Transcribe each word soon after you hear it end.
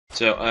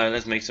So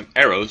let's make some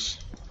arrows.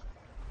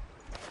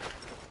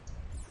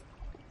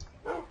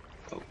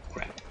 Oh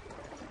crap.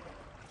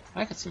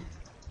 I got some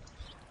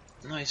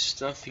nice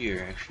stuff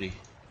here actually.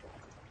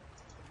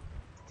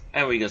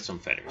 And we got some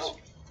feathers.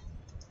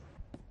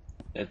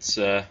 That's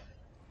like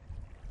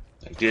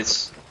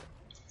this.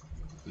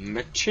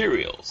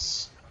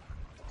 Materials.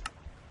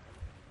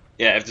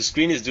 Yeah, if the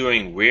screen is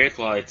doing weird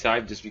while I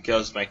type, just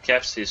because my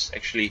caps is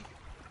actually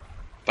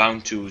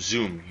bound to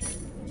zoom.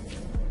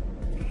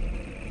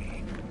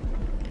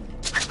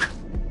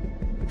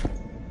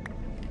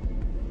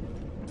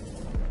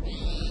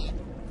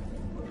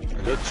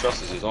 I don't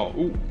trust this at all.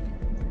 Ooh.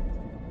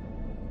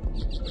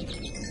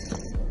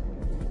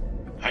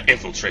 I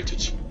infiltrated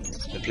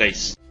the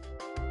place.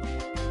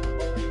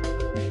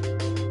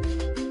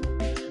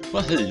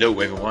 Well, hello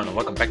everyone, and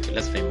welcome back to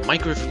Let's Play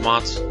Minecraft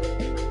Mods.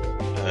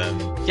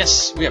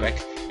 Yes, we are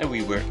back, and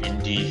we were in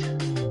the,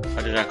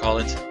 how did I call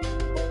it?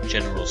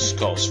 General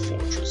Skull's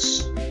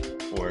fortress,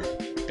 or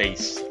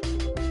base.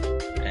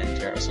 And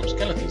there are some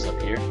skeletons up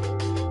here.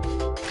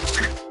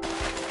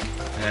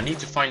 And I need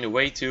to find a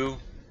way to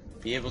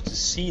be able to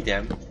see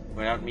them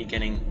without me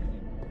getting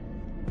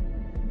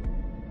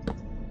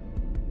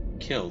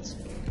killed.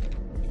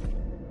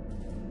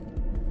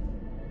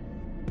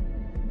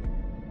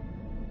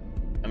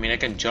 I mean, I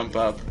can jump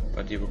up,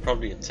 but they will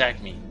probably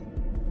attack me.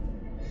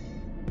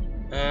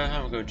 How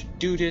am I going to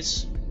do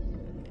this?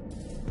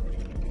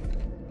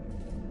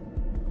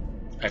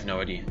 I have no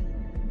idea.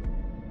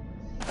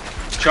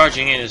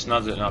 Charging in is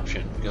not an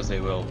option, because they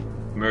will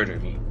murder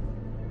me.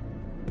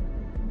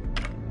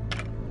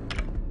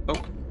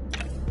 Oh.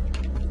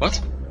 What?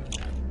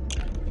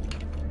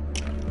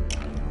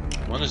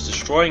 One is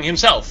destroying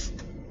himself.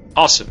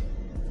 Awesome.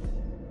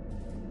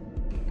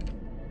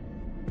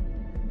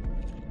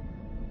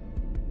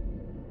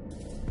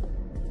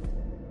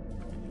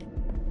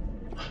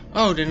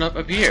 Oh, they're not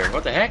up here.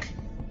 What the heck?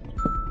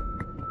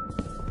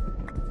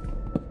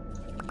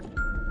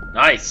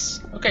 Nice.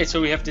 Okay, so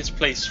we have this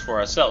place for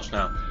ourselves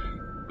now.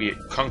 We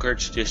conquered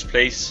this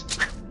place.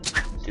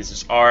 This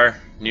is our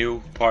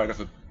new part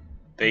of a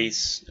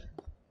base.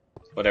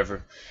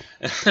 Whatever.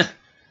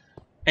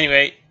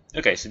 Anyway,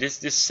 okay, so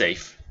this is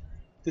safe.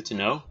 Good to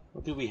know.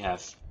 What do we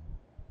have?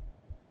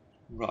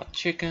 Raw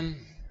chicken.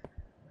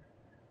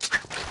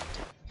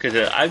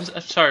 Okay, I'm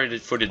sorry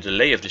for the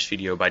delay of this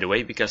video, by the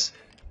way, because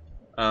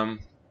I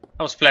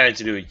was planning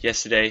to do it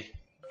yesterday,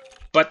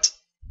 but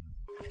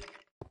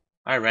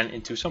I ran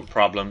into some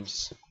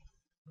problems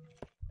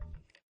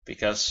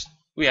because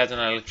we had an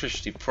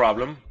electricity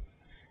problem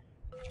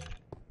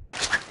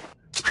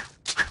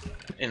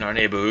in our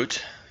neighborhood.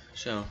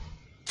 So,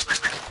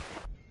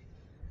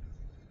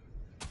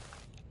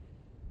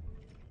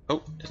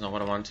 oh, that's not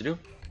what I wanted to do.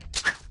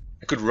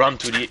 I could run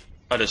to the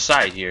other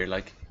side here,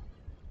 like,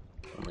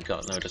 oh my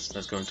god, no, that's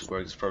not going to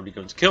work. It's probably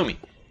going to kill me.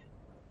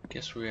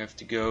 Guess we have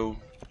to go,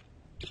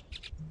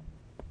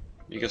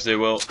 because they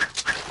will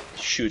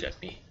shoot at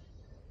me.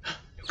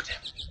 Look at them.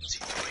 See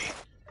through.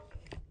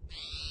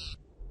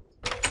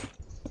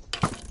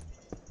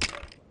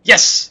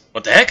 Yes!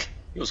 What the heck?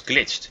 He was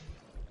glitched.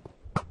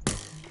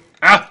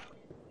 Ah!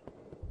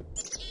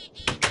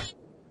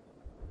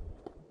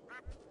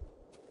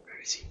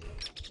 Where is he?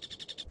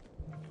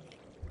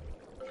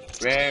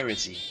 Where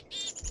is he?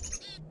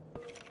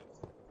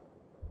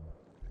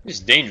 This is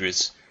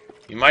dangerous.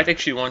 You might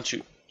actually want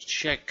to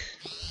check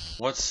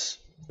what's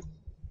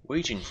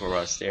waiting for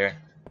us there.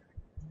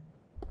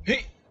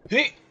 Hey!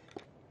 Hey!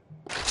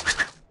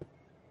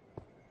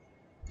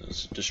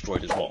 Let's destroy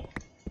this wall.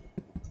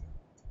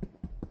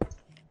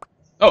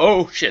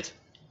 Oh, shit!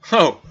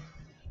 Oh!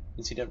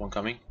 Didn't see that one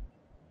coming.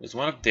 There's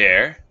one up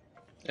there.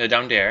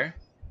 Down there.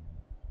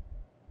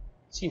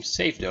 Seems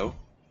safe though.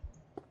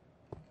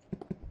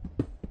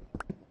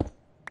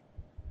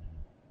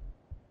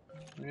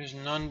 There's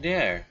none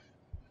there.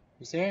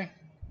 Is there?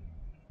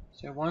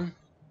 Is there one?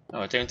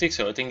 No, I don't think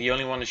so. I think the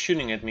only one that's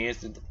shooting at me is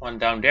the one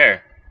down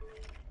there.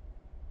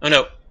 Oh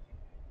no!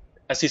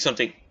 I see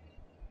something.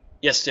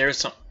 Yes, there is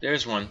some. There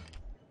is one.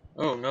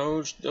 Oh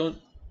no! Don't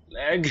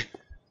lag.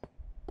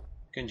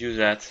 Can't use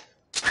that.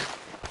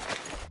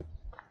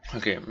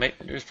 Okay,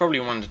 there's probably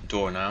one at the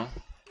door now.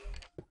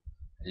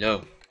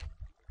 Hello.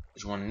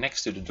 There's one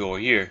next to the door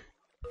here.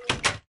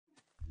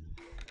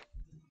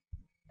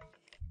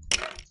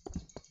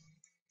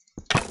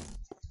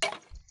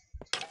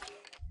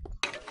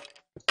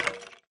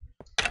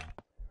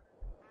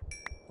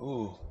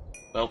 Ooh,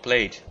 well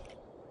played.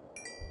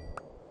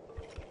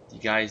 The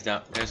guy is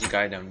down. There's a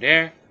guy down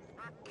there.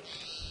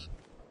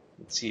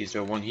 Let's see, is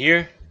there one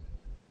here?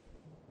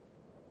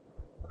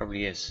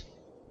 Probably is.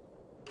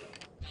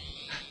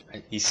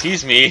 He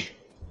sees me.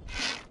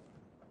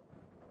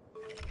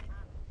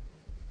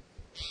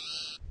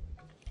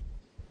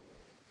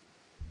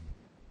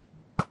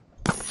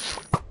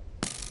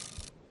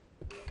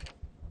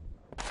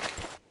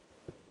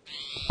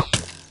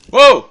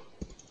 Whoa!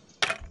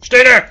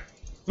 Stay there!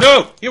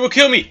 No! He will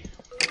kill me!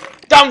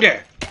 Down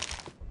there!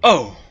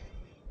 Oh!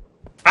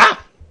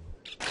 Ah!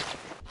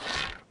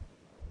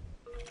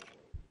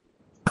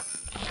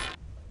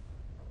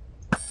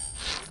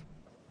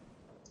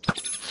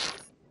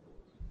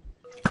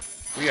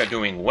 We are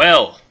doing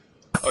well.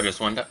 Oh, there's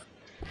one.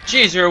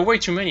 Jeez, there are way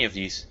too many of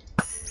these.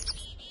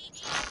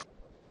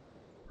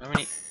 How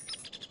many?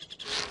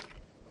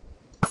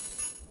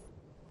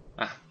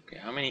 Ah, okay.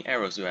 How many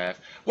arrows do I have?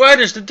 Where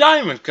does the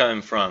diamond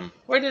come from?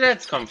 Where did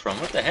that come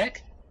from? What the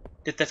heck?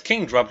 Did that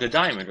king drop the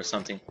diamond or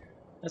something?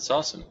 That's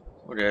awesome.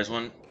 Oh, there's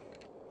one.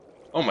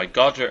 Oh my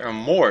god, there are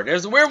more.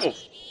 There's the werewolf.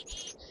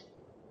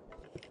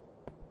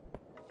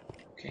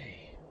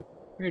 Okay.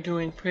 We're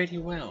doing pretty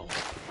well.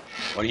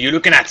 What are you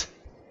looking at?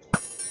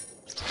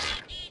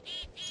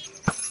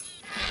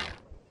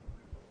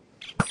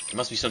 There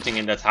must be something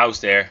in that house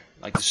there.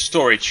 Like the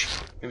storage.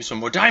 Maybe some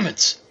more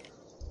diamonds.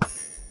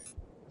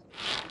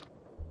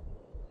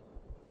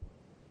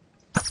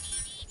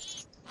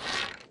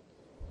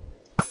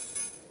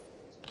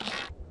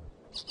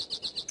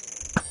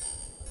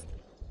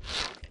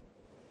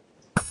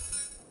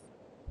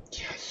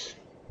 Yes.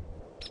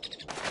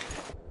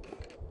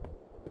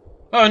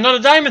 Oh, another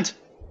diamond!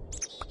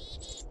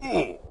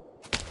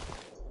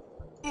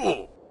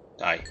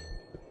 Die.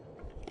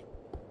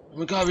 Oh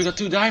my god, we got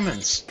 2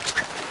 diamonds!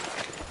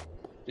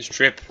 This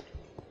trip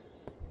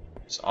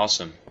is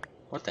awesome.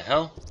 What the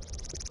hell?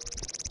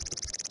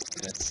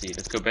 Let's see,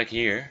 let's go back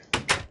here.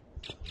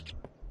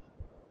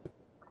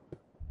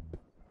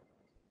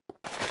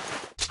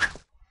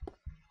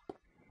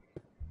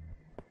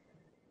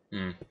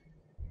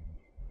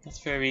 That's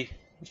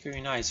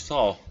very nice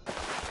fall.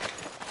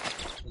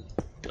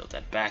 Build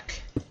that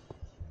back.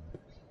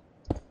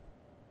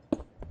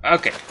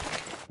 Okay,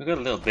 we got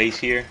a little base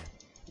here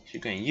which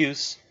we're going to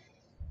use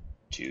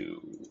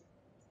to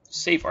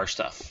save our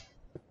stuff,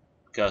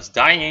 because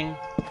dying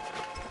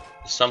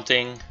is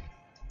something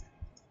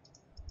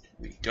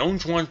we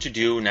don't want to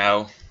do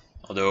now,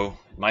 although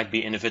it might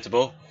be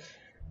inevitable.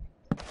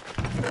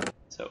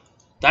 So,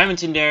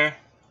 diamonds in there,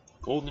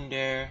 gold in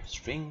there,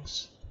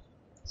 strings,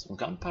 some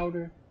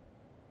gunpowder.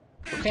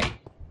 Okay,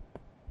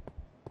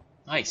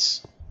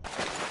 nice.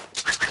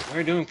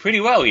 We're doing pretty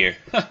well here.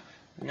 I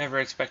never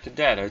expected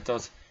that. I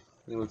thought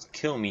it would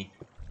kill me,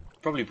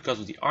 probably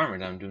because of the armor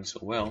that I'm doing so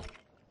well.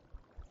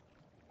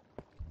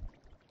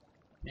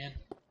 Man,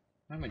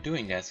 why am I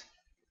doing that?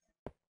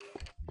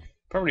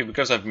 Probably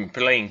because I've been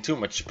playing too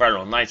much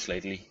Spiral Knights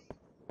lately.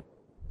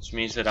 Which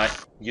means that I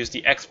use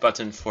the X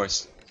button for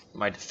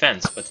my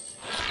defense, but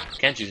I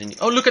can't use any.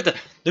 Oh, look at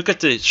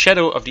the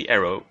shadow of the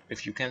arrow,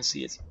 if you can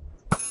see it.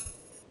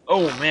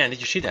 Oh man, did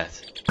you see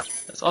that?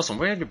 That's awesome.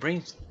 Where are the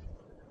brains?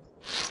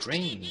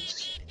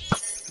 Brains.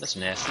 That's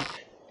nasty.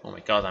 Oh my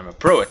god, I'm a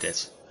pro at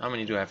this. How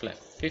many do I have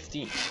left?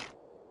 15.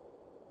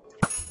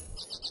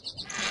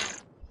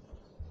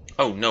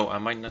 Oh no, I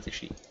might not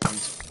actually want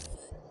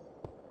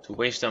to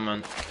waste them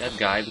on that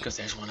guy, because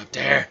there's one up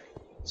there.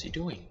 What's he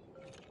doing?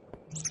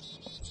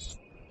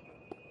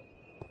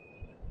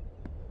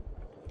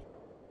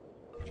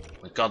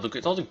 Oh my god, look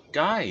at all the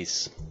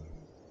guys.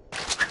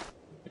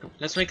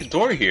 Let's make a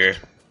door here.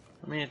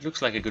 I mean, it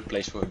looks like a good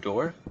place for a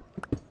door.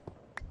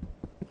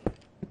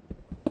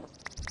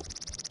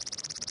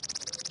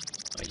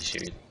 Are you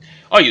serious?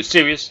 Are you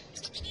serious?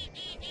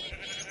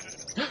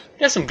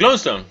 There's some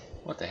glowstone.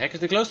 What the heck is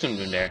the glowstone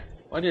doing there?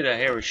 Why did I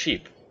hear a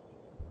sheep?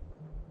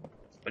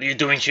 What are you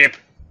doing, sheep?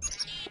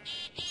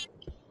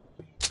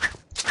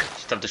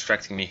 Stop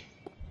distracting me.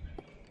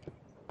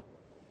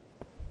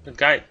 The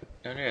guy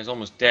down there is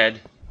almost dead.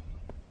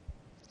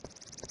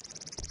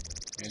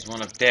 There's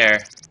one up there.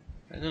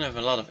 I don't have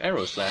a lot of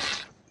arrows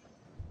left.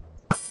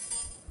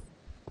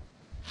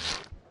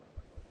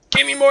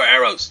 Give me more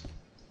arrows!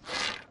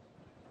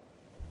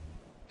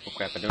 Oh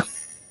crap, I don't...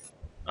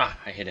 Ah,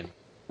 I hit him.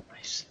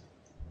 Nice.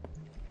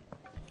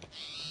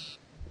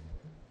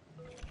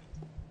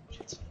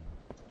 Shit.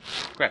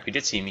 Crap, he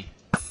did see me.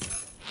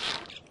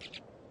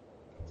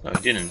 No,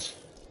 he didn't.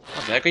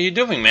 What the heck are you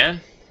doing,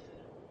 man?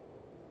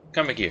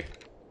 Come back here.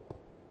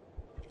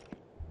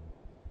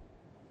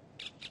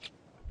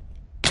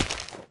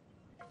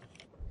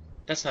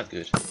 That's not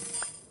good.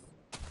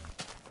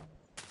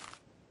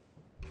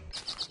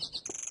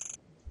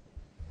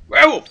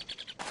 Werewolf!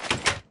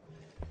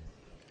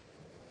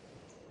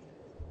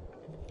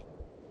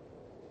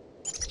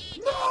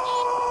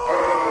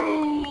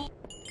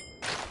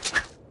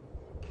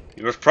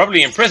 He was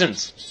probably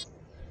imprisoned.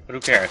 But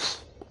who cares?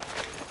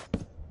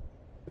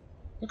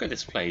 Look at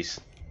this place.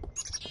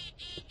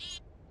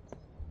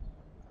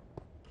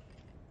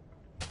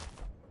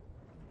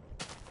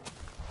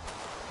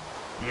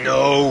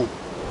 No!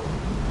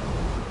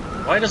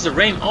 Why does the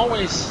rain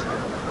always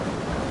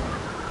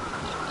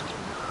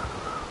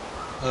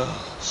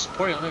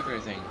spoil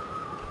everything?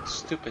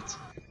 Stupid.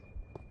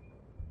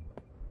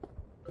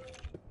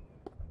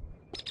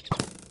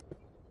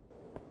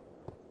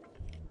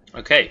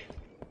 Okay.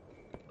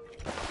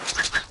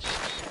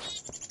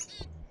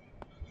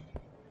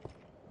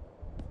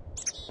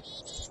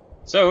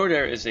 So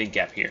there is a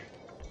gap here.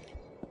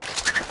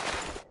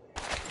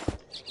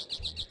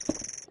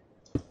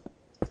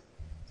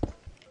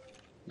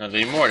 Not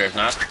anymore, there's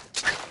not.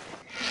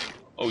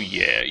 Oh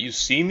yeah, you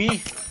see me?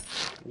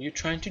 What are you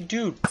trying to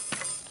do?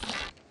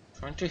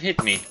 Trying to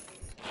hit me,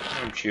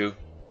 aren't you?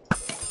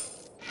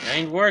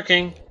 Ain't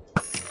working.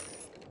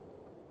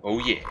 Oh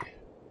yeah.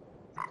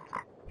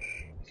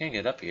 Can't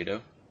get up here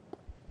though.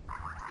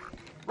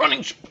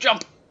 Running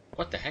jump!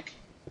 What the heck?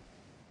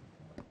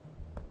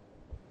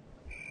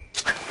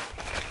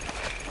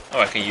 Oh,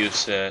 I can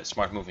use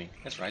smart moving.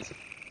 That's right.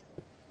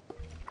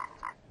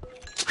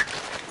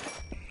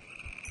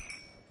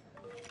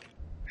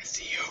 I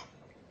see you.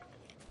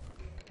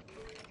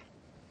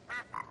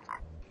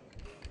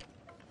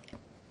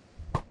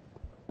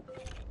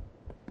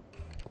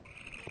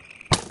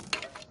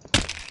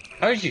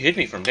 How did you hit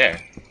me from there?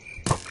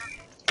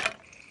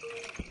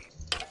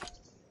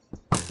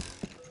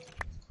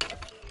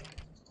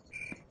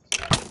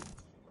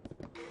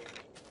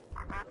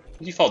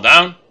 Did you fall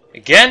down?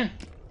 Again?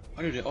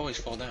 Why do they always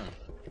fall down?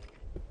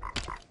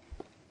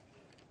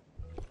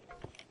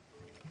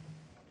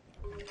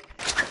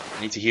 I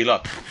need to heal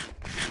up.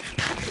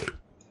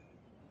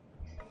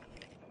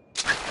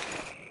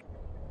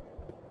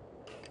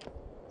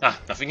 Ah,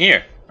 nothing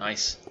here.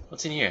 Nice.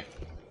 What's in here?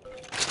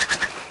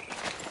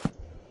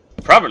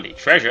 Probably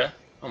treasure.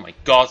 Oh my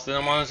god, then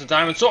I'm on a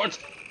diamond sword.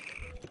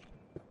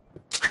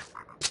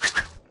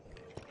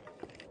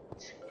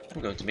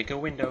 I'm going to make a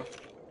window.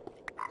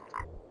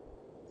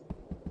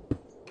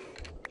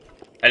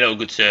 Hello,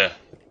 good sir.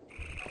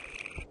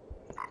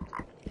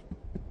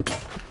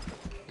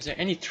 Is there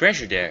any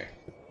treasure there?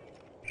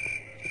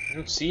 I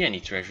don't see any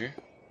treasure.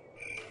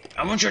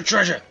 I want your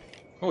treasure!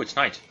 Oh, it's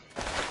night.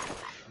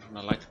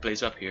 I like the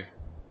place up here.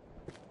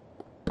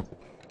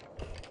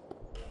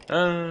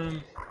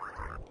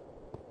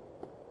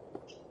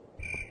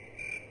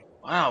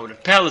 Wow, the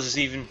palace is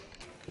even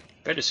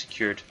better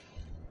secured.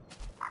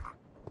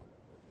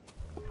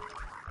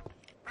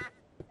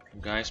 Some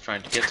guy's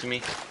trying to get to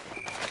me.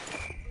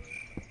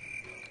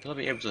 I'll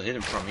be able to hit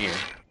him from here.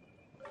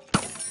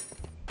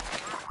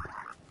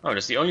 Oh,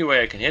 that's the only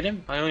way I can hit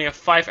him? I only have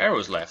 5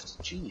 arrows left.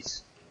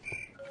 Jeez.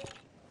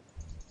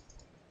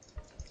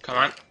 Come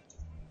on.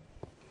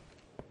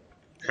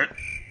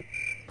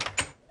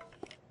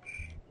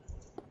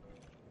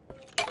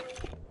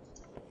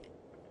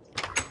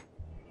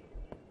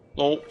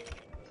 Lol.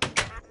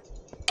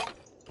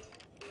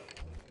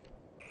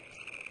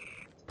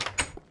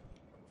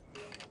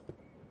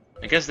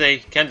 I guess they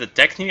can't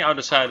detect me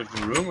outside of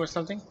the room or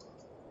something?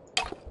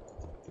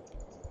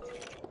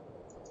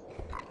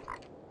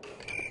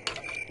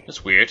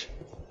 That's weird.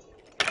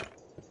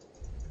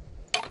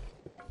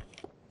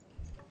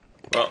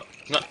 Well,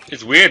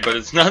 it's weird, but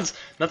it's not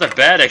that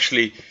bad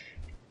actually.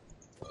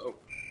 Oh.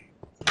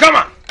 Come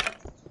on!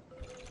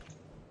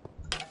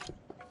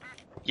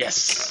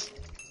 Yes!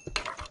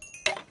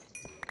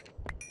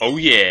 Oh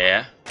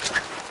yeah!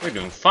 We're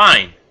doing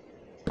fine!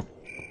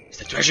 Is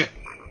there treasure?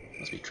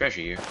 Must be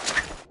treasure here.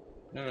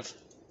 I don't have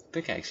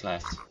pickaxe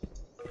left.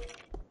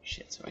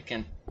 Shit, so I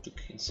can't look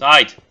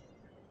inside.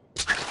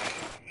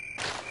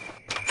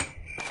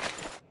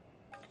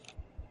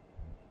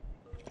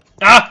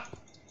 Ah!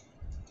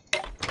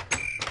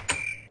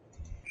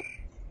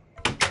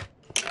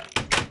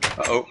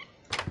 Uh-oh.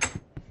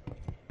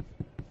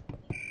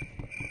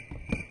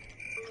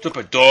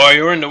 Stupid door,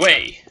 you're in the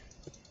way.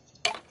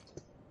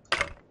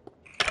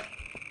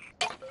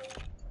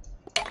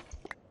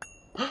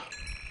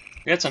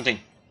 We had something.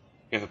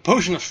 We have a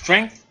potion of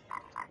strength.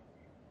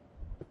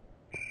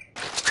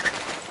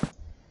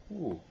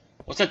 Ooh.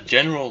 Was that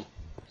General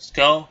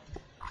Skull?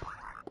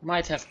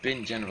 Might have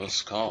been General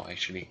Skull,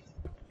 actually.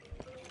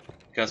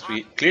 Because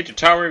we cleared the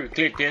tower, we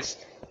cleared this.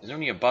 There's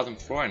only a bottom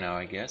floor now,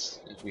 I guess,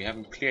 that we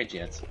haven't cleared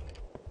yet.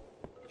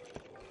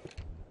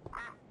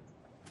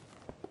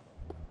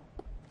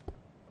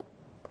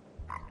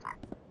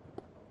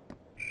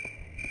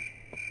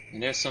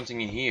 And there's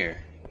something in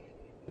here.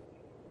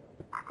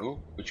 Oh,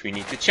 which we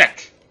need to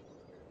check.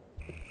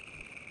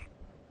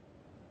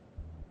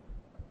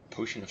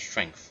 Potion of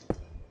strength.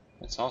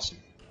 That's awesome.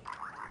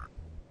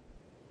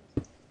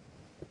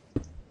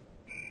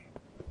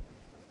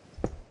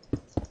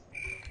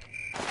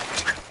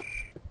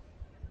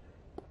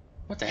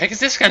 What the heck is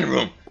this kind of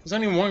room? There's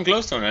only one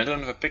glowstone and I don't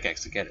have a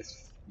pickaxe to get it.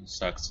 It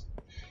sucks.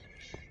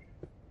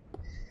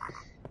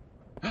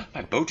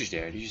 My boat is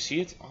there. Did you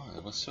see it? Oh,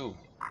 that was so...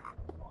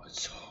 Oh,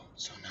 it's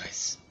so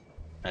nice.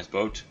 Nice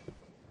boat.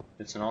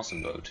 It's an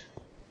awesome boat.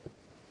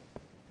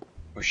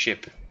 Or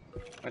ship.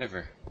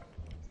 Whatever.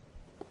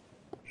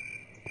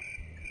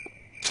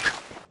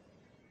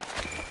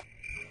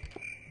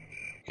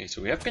 Okay,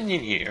 so we have been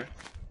in here.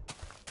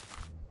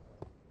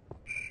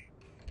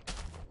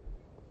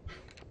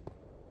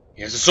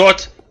 Here's a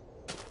sword!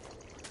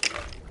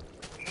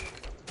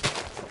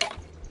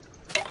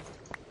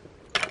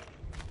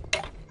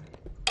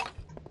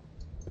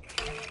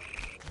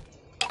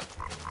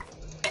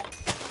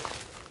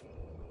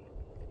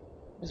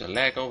 There's a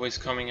lag always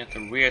coming at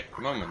the weird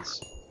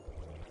moments.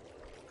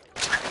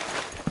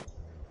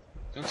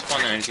 Don't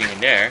spawn anything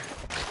in there.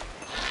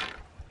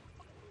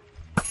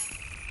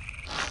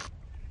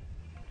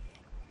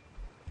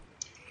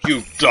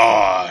 You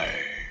die!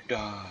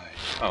 Die.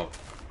 Oh.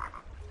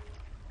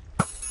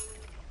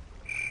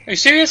 Are you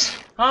serious?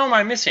 How am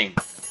I missing?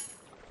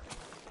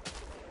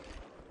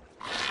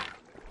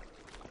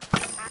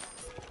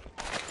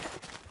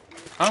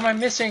 How am I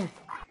missing?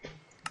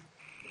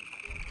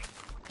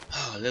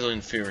 Oh, a little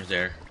interference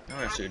there. Now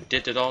I have to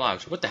edit it all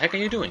out. What the heck are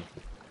you doing?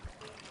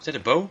 Is that a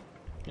bow?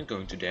 You're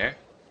going to there.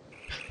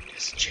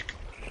 There's a chick.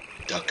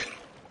 Duck.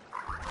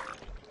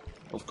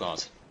 Oh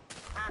god.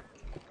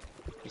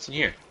 What's in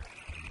here?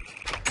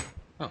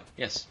 Oh,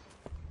 yes.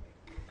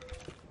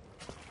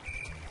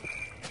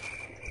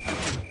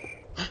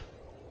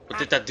 What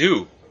did that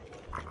do?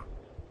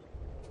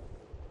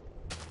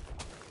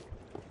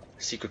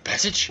 A secret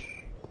passage?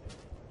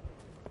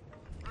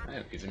 I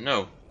don't even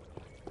know.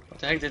 What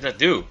the heck did that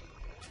do?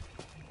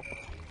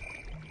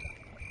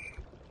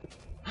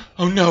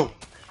 Oh no!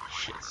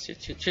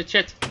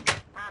 Shit.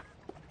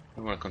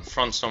 I want to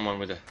confront someone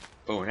with a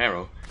bow and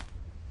arrow.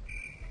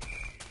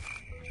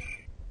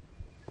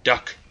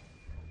 Duck!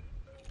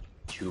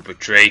 You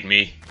betrayed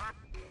me.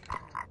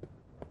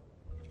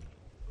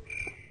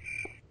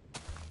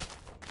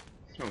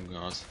 Oh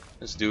god.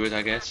 Let's do it,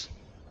 I guess.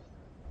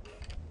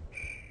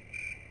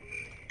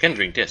 Can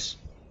drink this.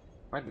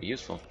 Might be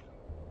useful.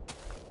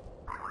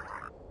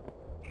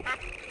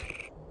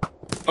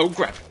 Oh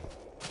crap.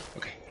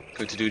 Okay,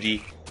 going to do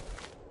the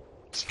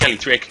skelly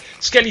trick.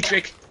 Skelly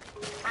trick!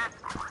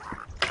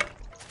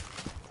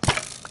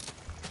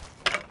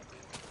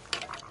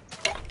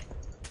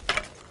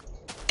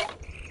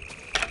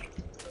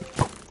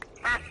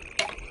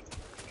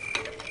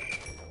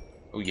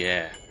 Oh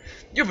yeah.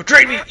 You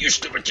betrayed me, you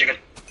stupid chicken!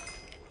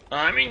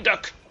 I mean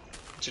duck.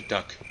 It's a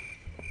duck.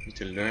 Need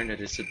to learn that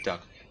it's a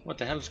duck. What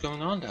the hell is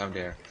going on down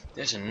there?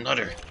 There's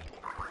another.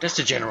 That's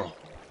the general.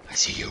 I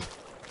see you.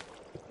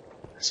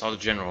 I saw the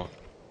general.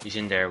 He's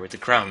in there with the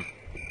crown.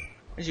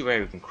 Where's he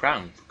wearing a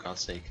crown, for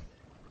God's sake?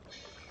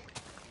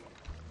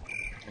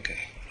 Okay.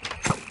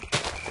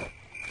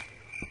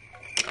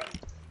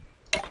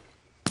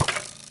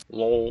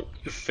 Lol.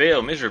 You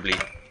fail miserably.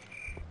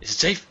 Is it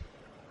safe?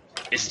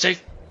 Is it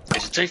safe?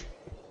 Is it safe?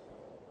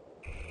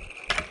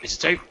 Is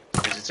it safe?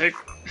 Is it safe?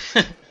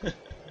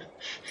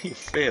 You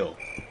fail.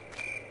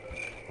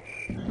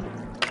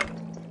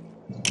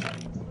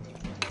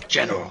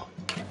 General,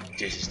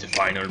 this is the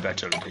final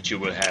battle that you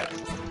will have.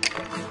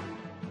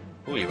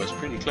 Oh, he was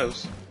pretty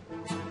close.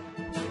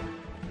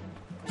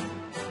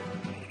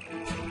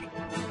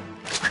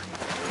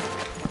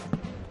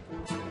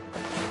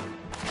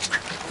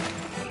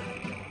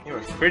 He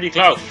was pretty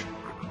close.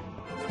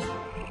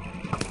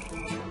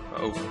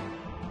 Uh-oh.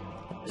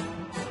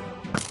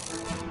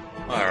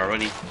 Oh, I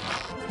already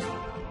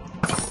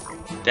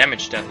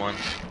damaged that one.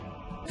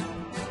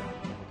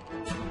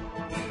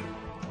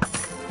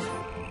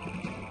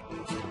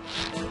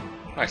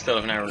 I still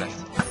have an arrow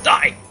left.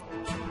 Die!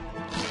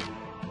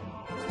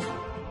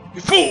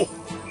 You fool!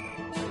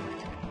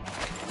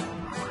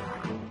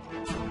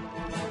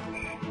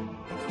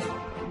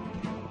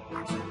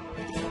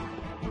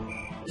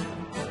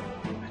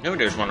 I know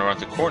there's one around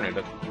the corner,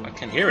 but I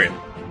can hear him.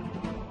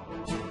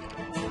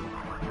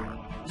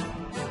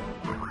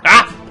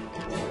 Ah!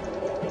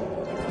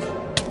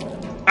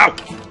 Ow!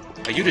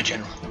 Are you the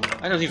general?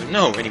 I don't even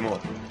know anymore.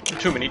 There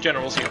are too many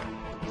generals here.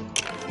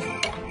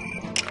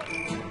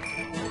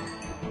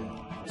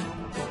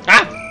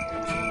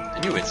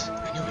 I knew it.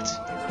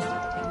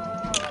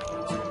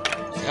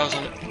 What the hell's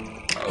on it?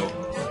 Uh-oh.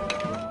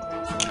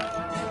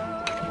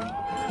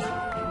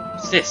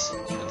 What's this?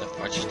 What the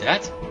fudge is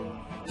that?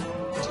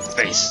 It's a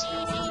face.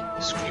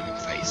 A screaming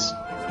face.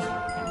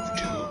 Of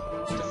doom.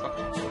 What the fuck?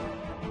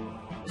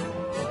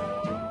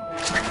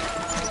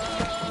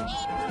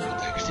 What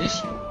the heck is this?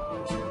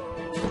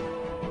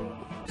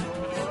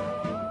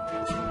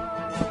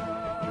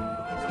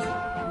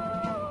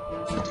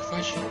 What the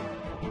fudge?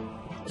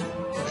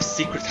 A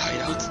secret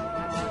hideout?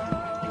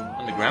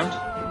 On the ground? I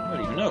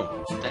don't even know.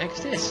 What the heck is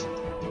this?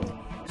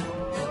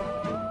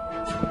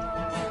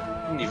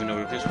 I didn't even know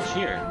if this was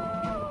here.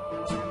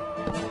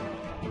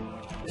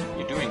 What are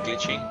you doing,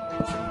 glitching?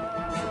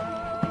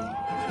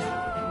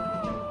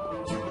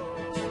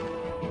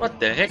 What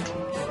the heck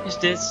is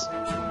this?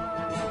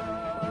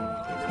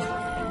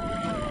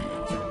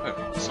 Oh,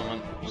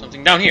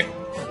 something down here.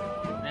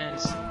 Man,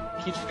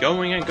 it keeps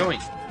going and going.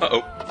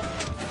 Uh-oh.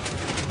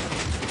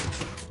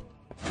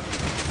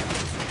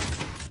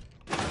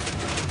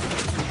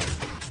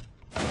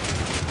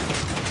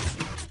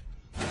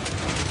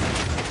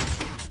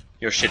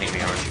 You're shitting me,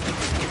 aren't you?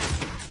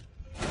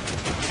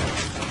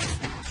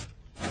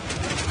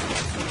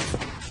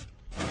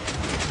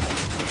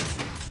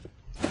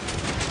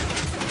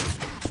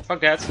 Fuck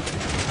that.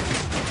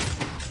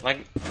 Like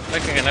I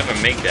can never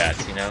make that,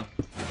 you know?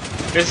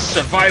 This is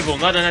survival,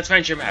 not an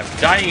adventure map.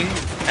 Dying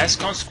has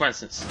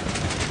consequences.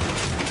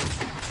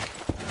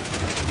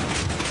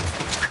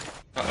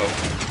 Uh-oh.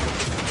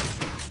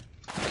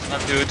 That's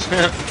not good.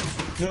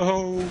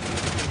 No.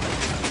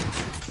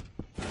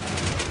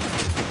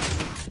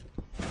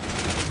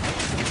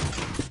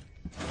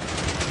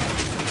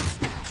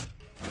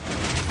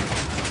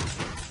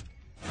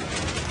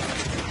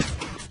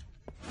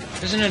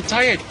 There's an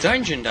entire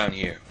dungeon down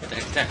here. What the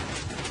heck is that?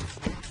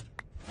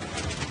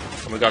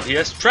 Oh my god, he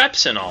has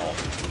traps and all.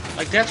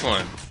 Like that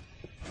one.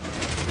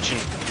 Which in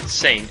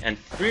insane and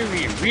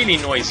really, really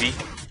noisy.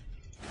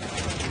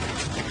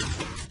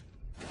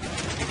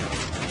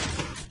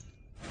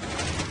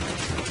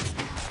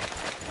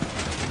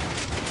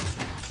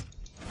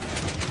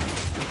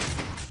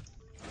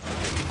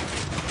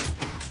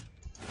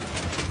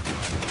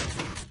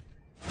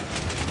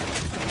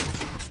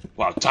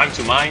 Wow, time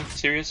to mine?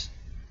 Serious?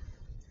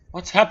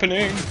 What's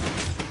happening?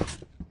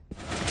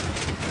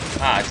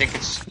 Ah, I think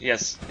it's,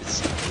 yes,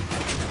 it's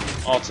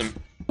autumn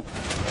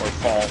or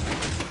fall.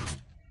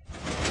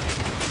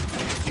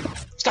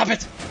 Stop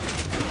it!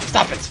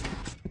 Stop it!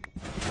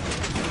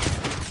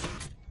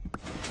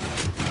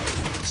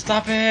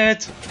 Stop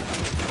it!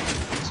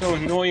 So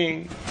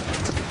annoying.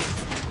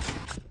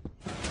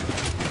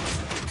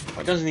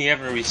 Why doesn't he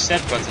have a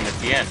reset button at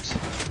the end?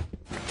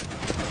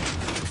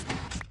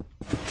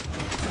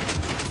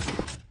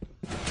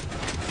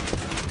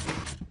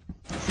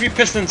 Three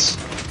pistons!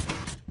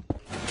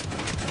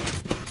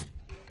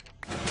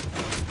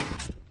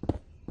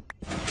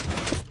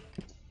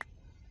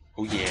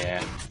 Oh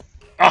yeah.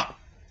 Ah!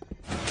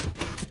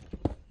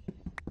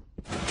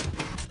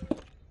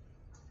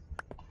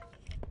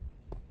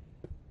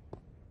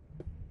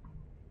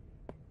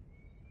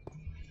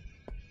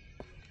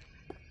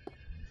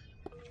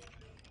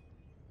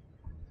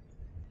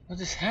 What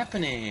is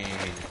happening?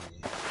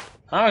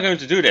 How am I going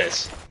to do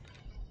this?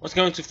 What's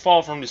going to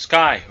fall from the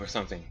sky or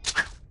something?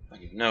 I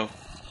don't even know.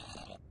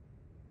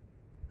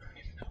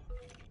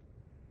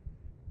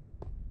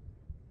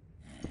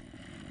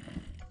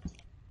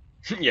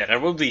 Yeah,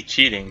 that will be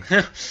cheating.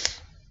 Oh,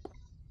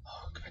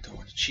 I don't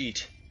want to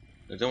cheat.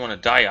 I don't want to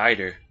die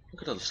either.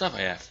 Look at all the stuff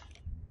I have.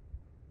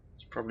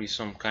 It's probably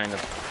some kind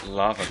of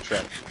lava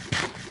trap.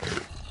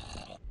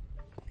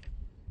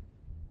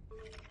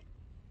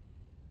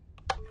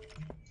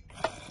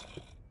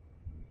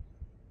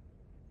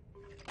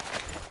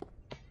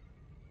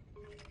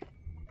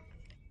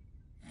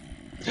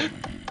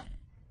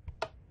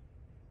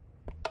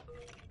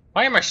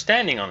 Why am I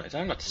standing on it?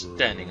 I'm not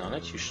standing on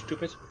it, you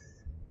stupid.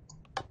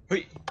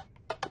 Wait.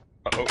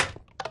 Uh-oh.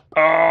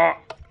 Ah!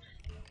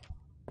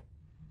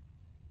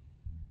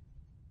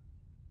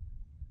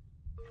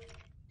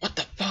 What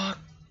the fuck?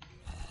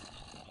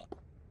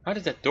 How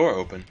did that door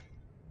open?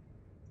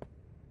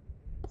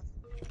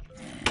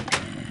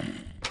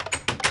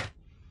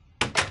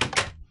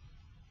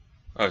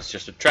 Oh, it's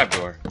just a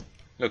trapdoor.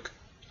 Look,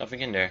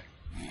 nothing in there.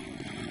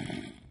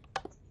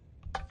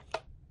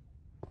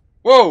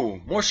 Whoa!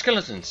 More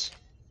skeletons!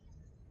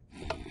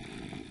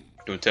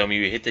 Don't tell me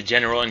you hit the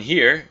general in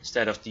here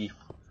instead of the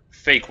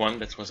fake one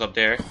that was up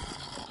there.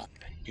 I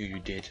knew you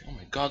did. Oh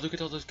my god, look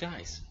at all those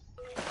guys.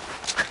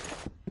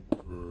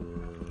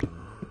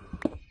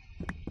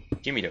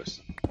 Give me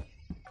those.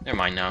 They're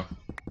mine now.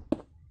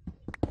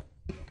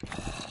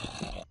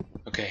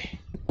 Okay.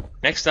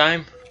 Next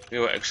time we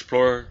will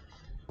explore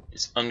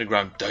this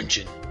underground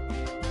dungeon.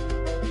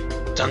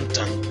 Dun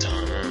dun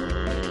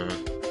dun.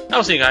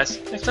 I'll see you guys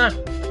next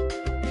time.